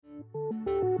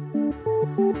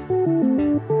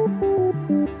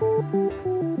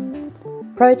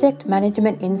Project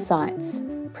Management Insights,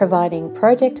 providing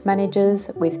project managers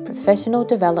with professional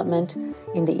development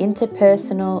in the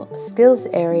interpersonal skills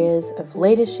areas of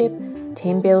leadership,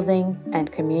 team building,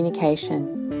 and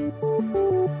communication.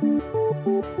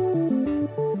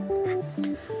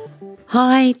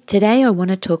 Hi, today I want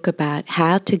to talk about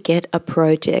how to get a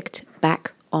project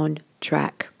back on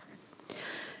track.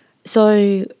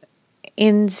 So,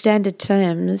 in standard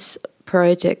terms,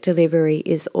 project delivery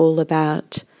is all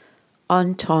about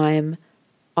on time,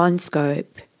 on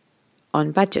scope,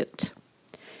 on budget.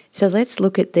 So let's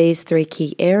look at these three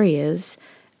key areas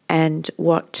and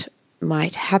what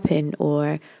might happen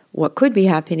or what could be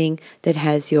happening that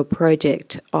has your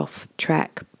project off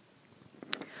track.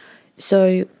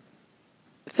 So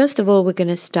first of all, we're going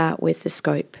to start with the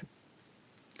scope.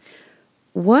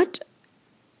 What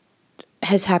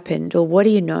has happened, or what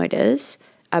do you notice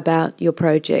about your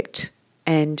project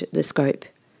and the scope?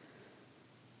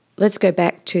 Let's go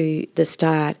back to the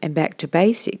start and back to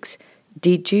basics.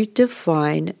 Did you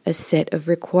define a set of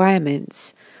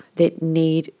requirements that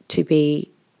need to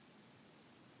be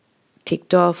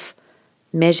ticked off,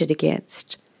 measured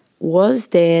against? Was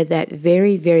there that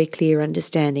very, very clear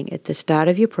understanding at the start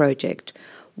of your project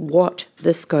what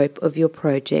the scope of your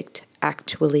project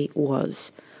actually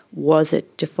was? Was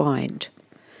it defined?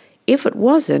 If it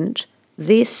wasn't,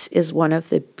 this is one of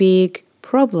the big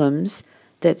problems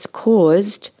that's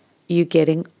caused you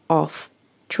getting off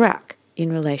track in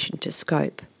relation to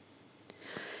scope.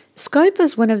 Scope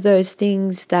is one of those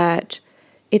things that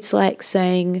it's like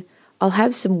saying, I'll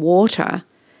have some water,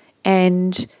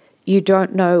 and you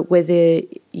don't know whether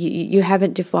you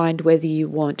haven't defined whether you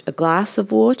want a glass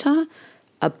of water,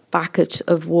 a bucket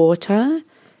of water,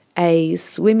 a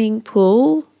swimming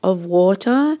pool of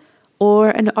water, or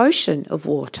an ocean of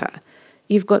water.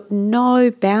 You've got no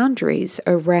boundaries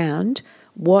around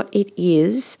what it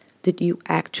is that you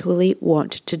actually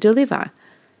want to deliver.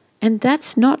 And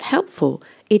that's not helpful.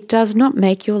 It does not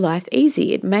make your life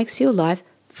easy. It makes your life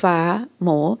far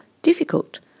more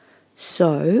difficult.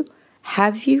 So,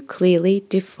 have you clearly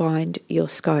defined your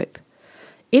scope?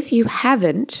 If you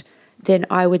haven't, then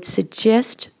I would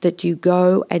suggest that you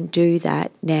go and do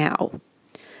that now.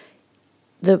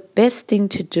 The best thing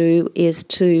to do is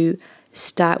to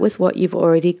start with what you've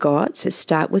already got, so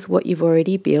start with what you've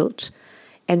already built,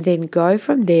 and then go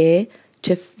from there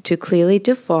to clearly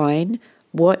define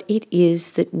what it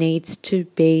is that needs to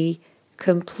be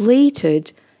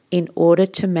completed in order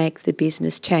to make the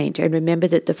business change. And remember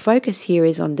that the focus here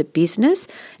is on the business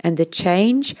and the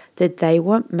change that they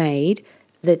want made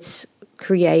that's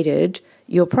created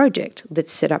your project,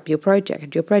 that's set up your project,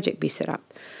 and your project be set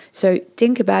up. So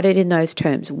think about it in those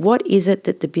terms. What is it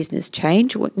that the business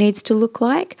change, what needs to look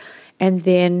like? And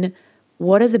then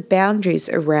what are the boundaries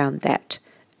around that?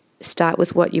 Start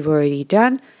with what you've already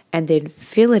done and then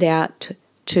fill it out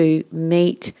to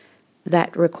meet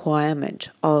that requirement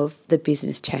of the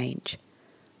business change.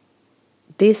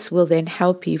 This will then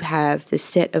help you have the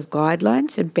set of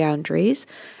guidelines and boundaries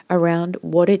around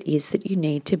what it is that you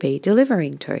need to be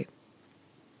delivering to.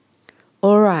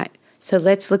 All right, so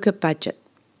let's look at budget.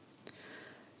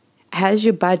 Has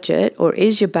your budget, or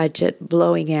is your budget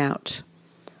blowing out?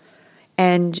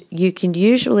 And you can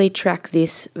usually track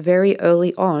this very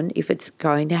early on if it's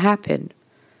going to happen.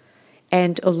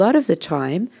 And a lot of the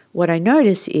time, what I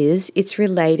notice is it's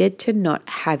related to not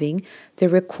having the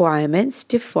requirements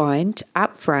defined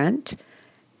up front.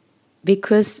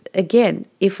 Because again,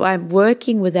 if I'm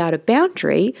working without a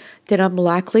boundary, then I'm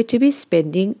likely to be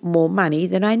spending more money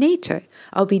than I need to.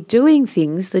 I'll be doing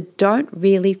things that don't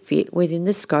really fit within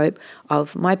the scope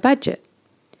of my budget.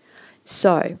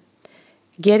 So,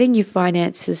 getting your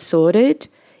finances sorted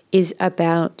is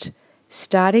about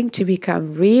starting to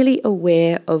become really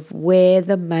aware of where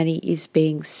the money is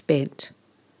being spent.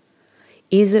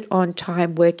 Is it on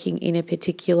time working in a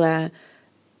particular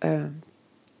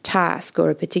task or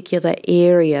a particular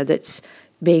area that's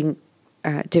being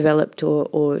developed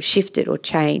or shifted or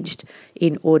changed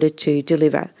in order to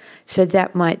deliver? So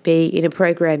that might be in a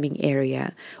programming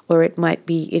area, or it might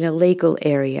be in a legal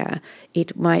area.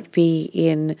 It might be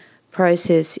in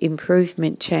process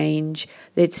improvement change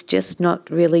that's just not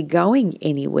really going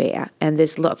anywhere, and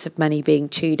there's lots of money being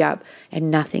chewed up and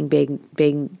nothing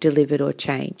being delivered or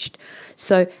changed.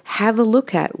 So have a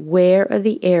look at where are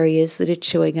the areas that are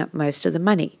chewing up most of the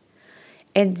money.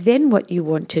 And then what you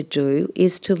want to do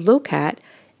is to look at,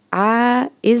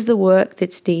 is the work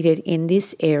that's needed in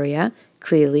this area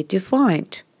clearly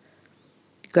defined?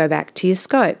 Go back to your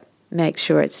scope, make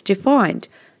sure it's defined.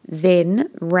 Then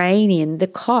rein in the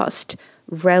cost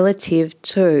relative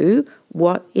to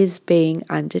what is being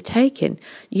undertaken.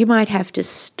 You might have to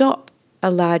stop a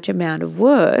large amount of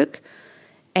work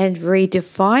and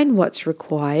redefine what's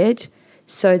required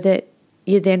so that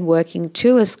you're then working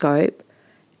to a scope,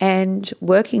 and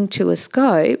working to a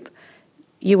scope,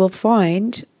 you will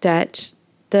find that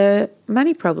the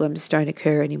money problems don't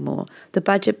occur anymore. The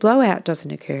budget blowout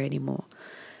doesn't occur anymore.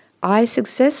 I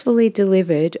successfully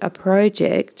delivered a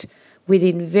project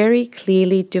within very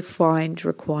clearly defined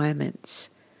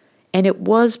requirements. And it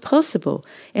was possible.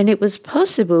 And it was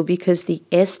possible because the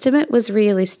estimate was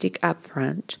realistic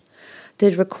upfront,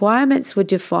 the requirements were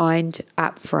defined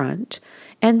upfront,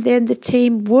 and then the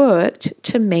team worked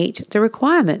to meet the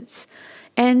requirements.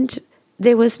 And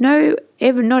there was not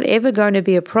ever going to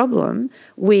be a problem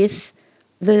with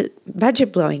the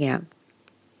budget blowing out.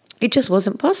 It just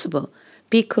wasn't possible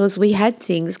because we had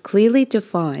things clearly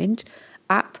defined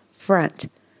up front,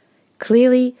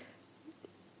 clearly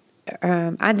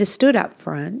understood up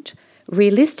front,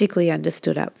 realistically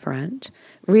understood up front,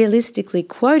 realistically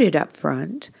quoted up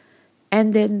front,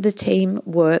 and then the team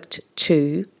worked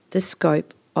to the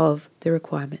scope of the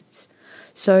requirements.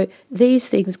 So these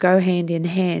things go hand in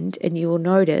hand, and you will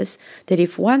notice that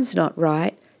if one's not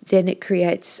right, then it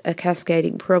creates a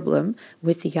cascading problem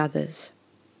with the others.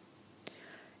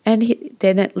 And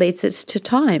then it leads us to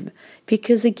time.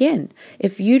 Because again,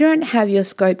 if you don't have your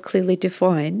scope clearly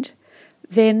defined,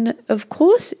 then of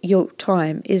course your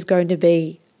time is going to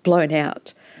be blown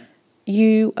out.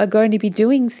 You are going to be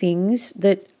doing things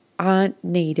that aren't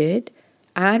needed,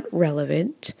 aren't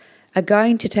relevant, are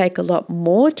going to take a lot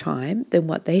more time than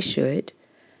what they should,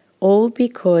 all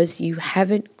because you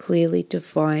haven't clearly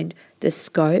defined the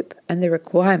scope and the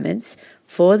requirements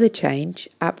for the change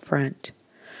up front.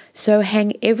 So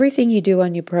hang everything you do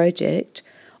on your project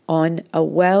on a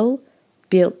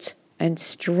well-built and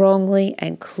strongly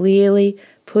and clearly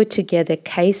put together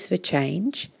case for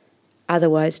change,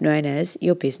 otherwise known as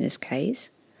your business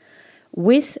case,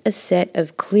 with a set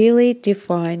of clearly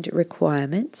defined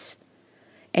requirements,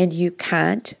 and you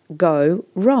can't go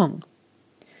wrong.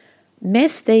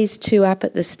 Mess these two up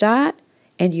at the start,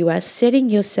 and you are setting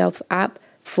yourself up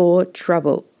for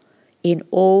trouble in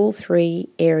all three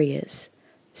areas: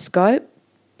 scope,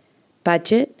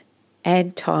 budget,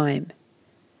 and time.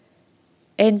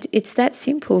 And it's that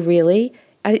simple, really.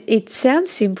 It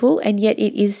sounds simple, and yet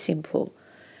it is simple.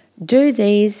 Do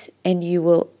these, and you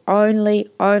will only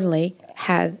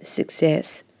have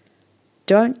success.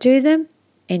 Don't do them,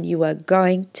 and you are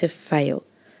going to fail.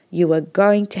 You are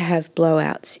going to have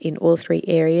blowouts in all three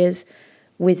areas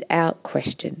without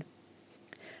question.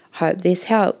 Hope this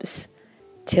helps.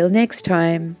 Till next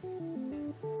time.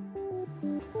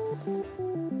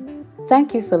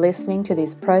 Thank you for listening to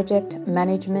this Project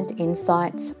Management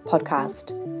Insights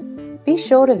podcast. Be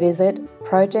sure to visit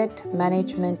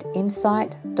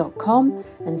projectmanagementinsight.com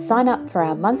and sign up for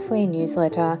our monthly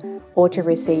newsletter or to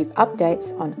receive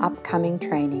updates on upcoming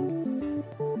training.